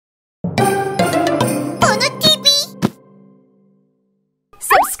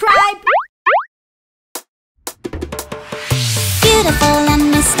Beautiful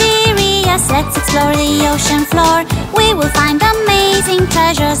and mysterious, let's explore the ocean floor. We will find amazing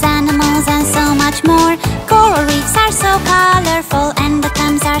treasures, animals and so much more. Coral reefs are so colorful and the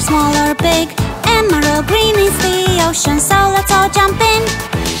clams are small or big. Emerald green is the ocean, so let's all jump in.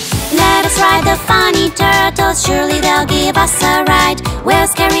 Let us ride the funny turtles, surely they'll give us a ride.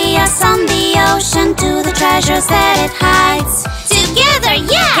 Whales carry us on the ocean to the treasures that it hides. Together,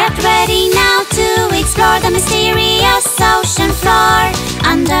 yeah! Get ready now to explore the mysterious ocean floor.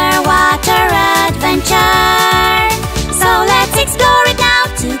 Underwater adventure. So let's explore it now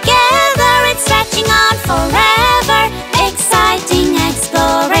together. It's stretching on forever. Exciting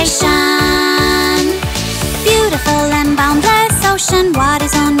exploration. Beautiful and boundless ocean, what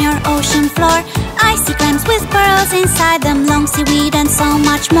is on your ocean floor? Icy clams with pearls inside them, long seaweed and so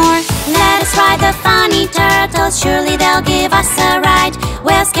much more. Let us ride the funny turtles, surely they'll give us a ride.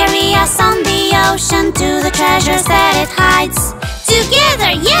 Whales carry us on the ocean to the treasures that it hides.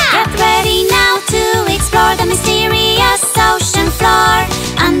 Together, yeah! Get ready now to explore the mysterious ocean floor.